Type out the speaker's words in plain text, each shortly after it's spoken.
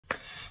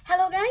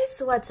Hello guys,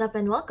 what's up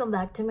and welcome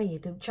back to my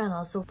YouTube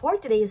channel. So for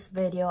today's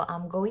video,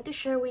 I'm going to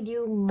share with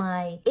you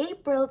my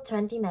April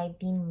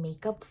 2019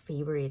 makeup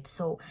favorites.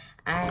 So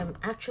I'm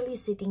actually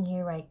sitting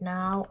here right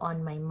now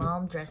on my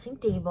mom's dressing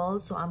table.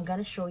 So I'm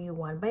gonna show you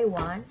one by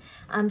one.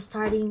 I'm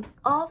starting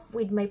off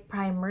with my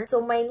primer. So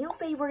my new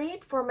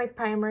favorite for my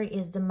primer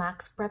is the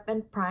MAC's Prep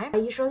and Prime. I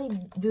usually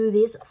do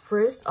this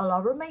first all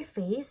over my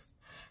face.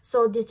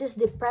 So this is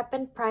the Prep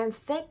and Prime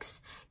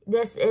Fix.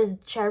 This is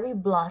Cherry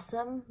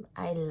Blossom.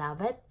 I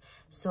love it.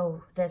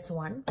 So this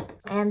one.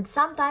 And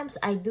sometimes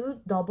I do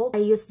double. I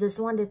use this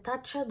one, the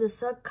Tatcha, the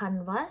Silk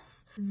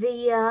Canvas,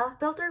 the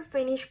Filter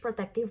Finish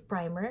Protective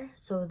Primer.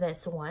 So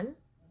this one.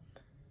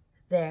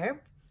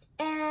 There.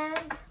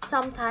 And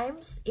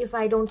sometimes if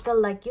I don't feel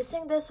like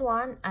using this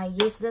one, I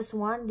use this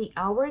one, the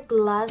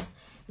Hourglass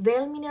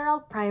Veil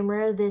Mineral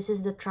Primer. This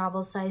is the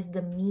travel size,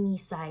 the mini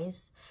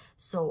size.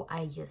 So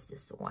I use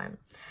this one.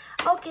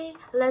 Okay,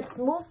 let's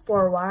move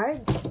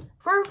forward.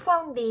 For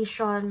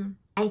foundation,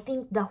 I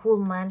think the whole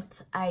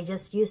month I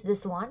just use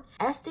this one.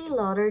 Estee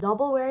Lauder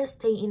Double Wear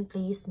Stay in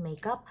Place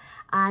Makeup.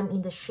 I'm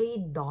in the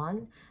shade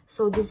Dawn.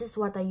 So this is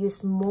what I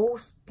use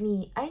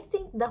mostly. I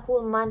think the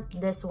whole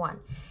month, this one.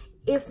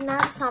 If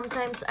not,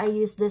 sometimes I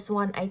use this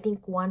one, I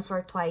think once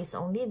or twice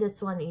only.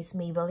 This one is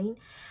Maybelline.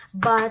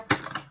 But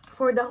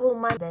for the whole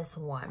month, this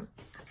one.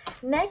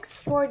 Next,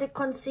 for the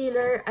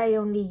concealer, I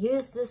only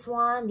use this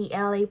one, the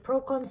LA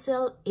Pro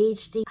Conceal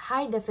HD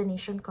High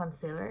Definition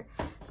Concealer.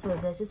 So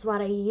this is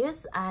what I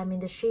use. I'm in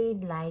the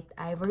shade Light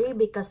Ivory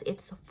because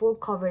it's full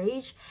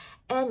coverage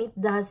and it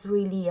does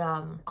really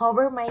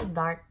cover my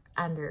dark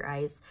under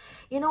eyes.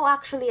 You know,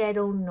 actually, I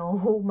don't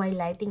know. My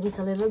lighting is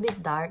a little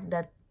bit dark.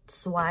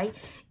 That's why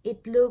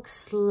it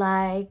looks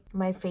like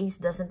my face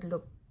doesn't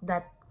look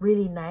that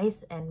really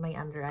nice and my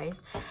under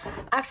eyes.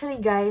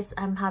 Actually guys,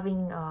 I'm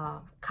having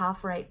a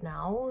cough right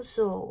now,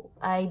 so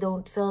I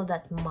don't feel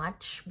that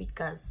much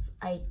because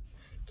I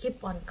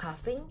keep on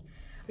coughing.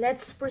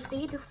 Let's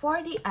proceed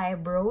for the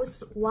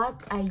eyebrows.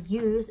 What I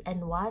use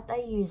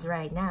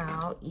right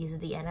now is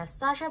the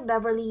Anastasia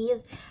Beverly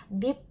Hills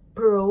Deep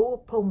Pro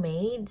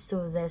Pomade.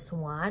 So this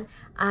one,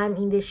 I'm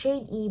in the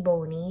shade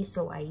Ebony,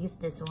 so I use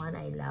this one.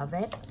 I love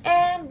it.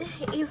 And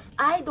if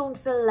I don't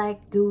feel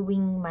like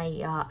doing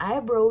my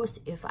eyebrows,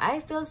 if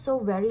I feel so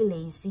very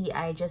lazy,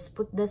 I just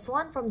put this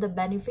one from the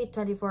Benefit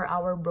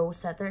 24-Hour Brow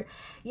Setter.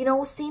 You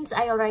know, since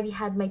I already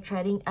had my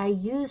threading, I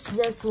use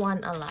this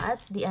one a lot,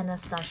 the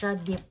Anastasia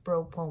Deep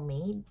Pro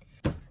Pomade.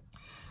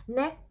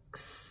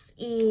 Next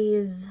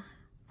is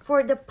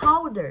for the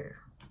powder.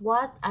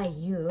 What I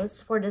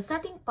use for the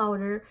setting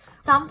powder,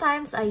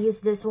 sometimes I use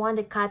this one,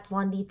 the Kat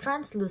Von D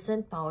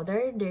Translucent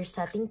Powder, their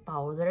setting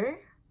powder.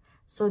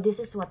 So this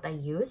is what I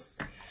use.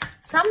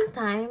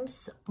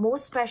 Sometimes,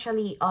 most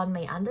especially on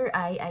my under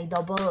eye, I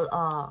double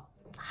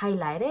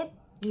highlight it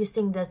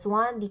using this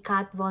one, the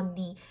Kat Von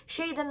D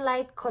Shade and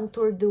Light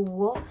Contour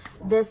Duo.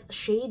 This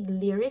shade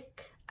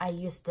Lyric. I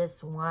use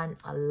this one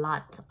a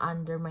lot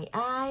under my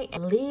eye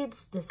and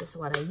lids. This is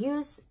what I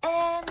use.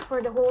 And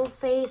for the whole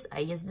face, I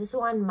use this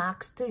one,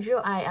 MAC Studio.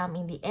 I am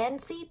in the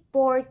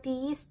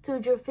NC40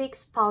 Studio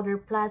Fix Powder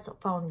Plus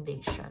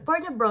Foundation. For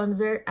the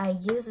bronzer, I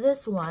use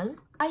this one.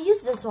 I use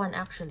this one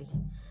actually.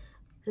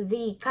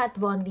 The Kat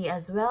Von D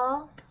as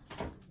well.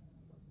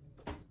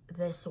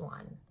 This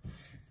one.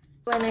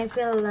 When I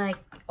feel like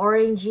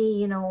orangey,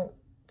 you know,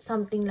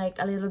 something like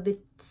a little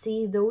bit,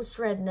 see those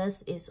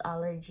redness is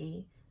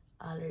allergy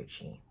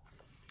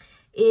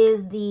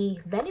is the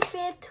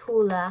Benefit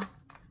Hoola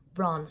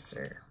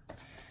bronzer.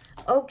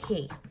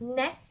 Okay,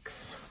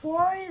 next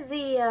for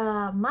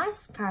the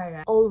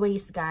mascara,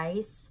 always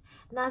guys,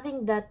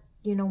 nothing that,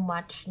 you know,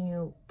 much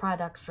new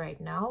products right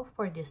now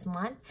for this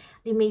month,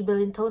 the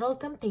Maybelline Total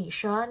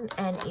Temptation.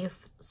 And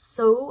if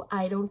so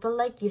I don't feel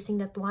like using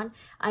that one,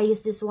 I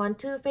use this one,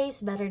 Too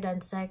Faced Better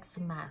Than Sex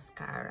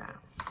mascara.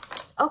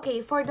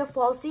 Okay, for the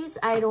falsies,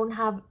 I don't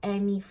have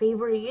any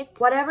favorites.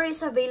 Whatever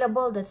is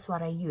available, that's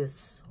what I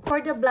use. For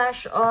the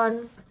blush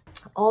on,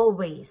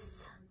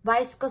 always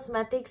Vice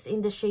Cosmetics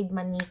in the shade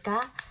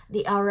Manika,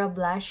 the Aura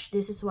blush.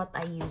 This is what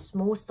I use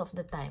most of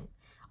the time.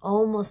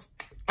 Almost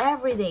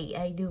every day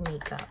I do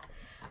makeup.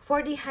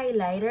 For the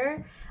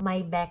highlighter,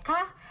 my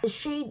Becca. The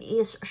shade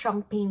is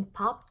Champagne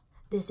Pop.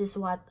 This is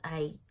what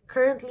I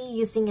currently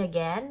using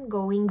again,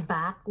 going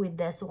back with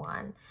this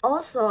one.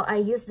 Also, I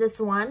use this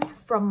one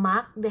from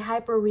MAC, the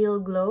Hyper Real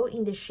Glow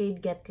in the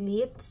shade Get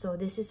Lit. So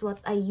this is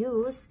what I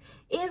use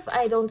if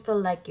I don't feel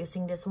like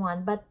using this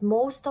one. But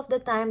most of the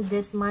time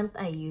this month,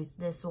 I use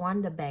this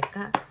one, the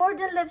Becca. For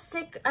the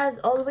lipstick, as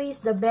always,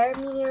 the Bare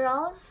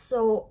Minerals.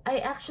 So I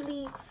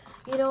actually,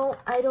 you know,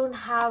 I don't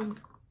have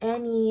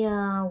any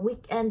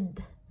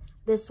weekend.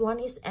 This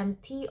one is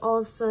empty.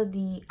 Also,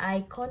 the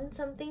Icon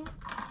something.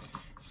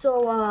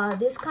 So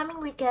this coming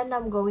weekend,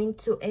 I'm going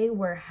to a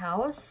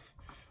warehouse.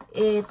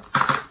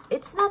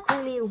 It's not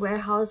really a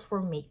warehouse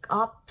for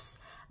makeups,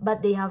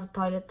 but they have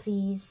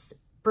toiletries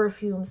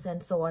perfumes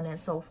and so on and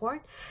so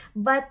forth.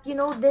 But you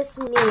know, this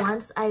mini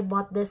ones, I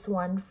bought this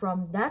one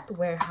from that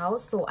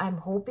warehouse, so I'm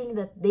hoping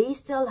that they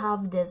still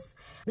have this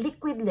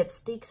liquid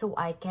lipstick so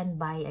I can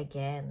buy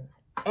again.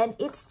 And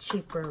it's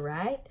cheaper,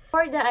 right?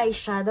 For the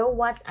eyeshadow,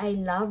 what I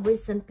love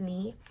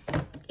recently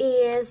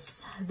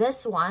is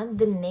this one,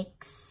 the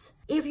NYX.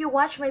 If you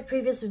watch my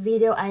previous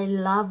video, I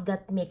love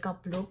that makeup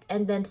look.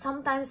 And then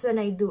sometimes when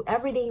I do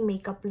everyday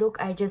makeup look,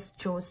 I just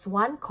chose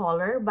one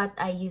color, but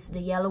I use the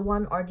yellow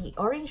one or the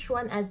orange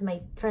one as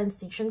my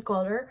transition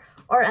color.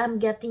 Or I'm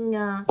getting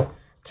a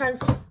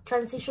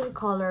transition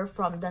color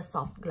from the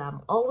Soft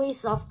Glam. Always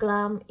Soft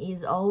Glam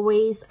is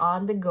always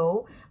on the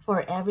go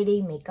for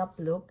everyday makeup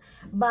look.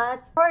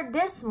 But for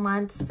this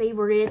month's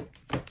favorite,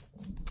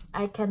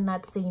 I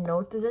cannot say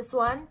no to this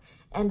one.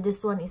 And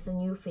this one is a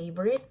new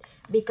favorite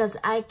because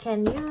I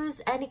can use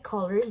any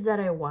colors that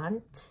I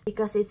want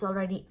because it's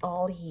already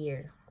all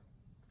here.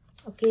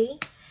 Okay,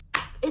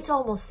 it's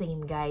almost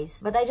same, guys,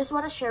 but I just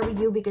want to share with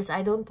you because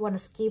I don't want to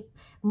skip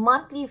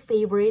monthly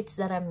favorites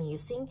that I'm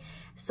using.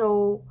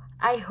 So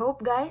I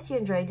hope, guys, you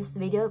enjoyed this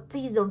video.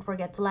 Please don't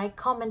forget to like,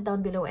 comment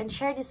down below, and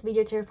share this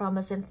video to your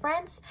families and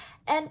friends.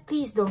 And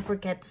please don't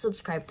forget to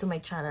subscribe to my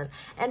channel.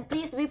 And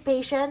please be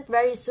patient.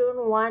 Very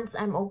soon, once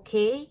I'm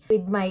okay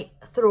with my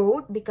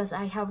throat because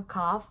I have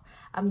cough,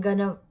 I'm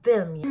gonna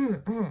film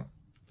you.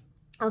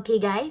 Okay,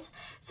 guys,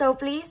 so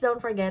please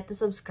don't forget to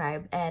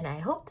subscribe, and I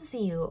hope to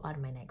see you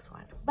on my next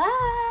one. Bye.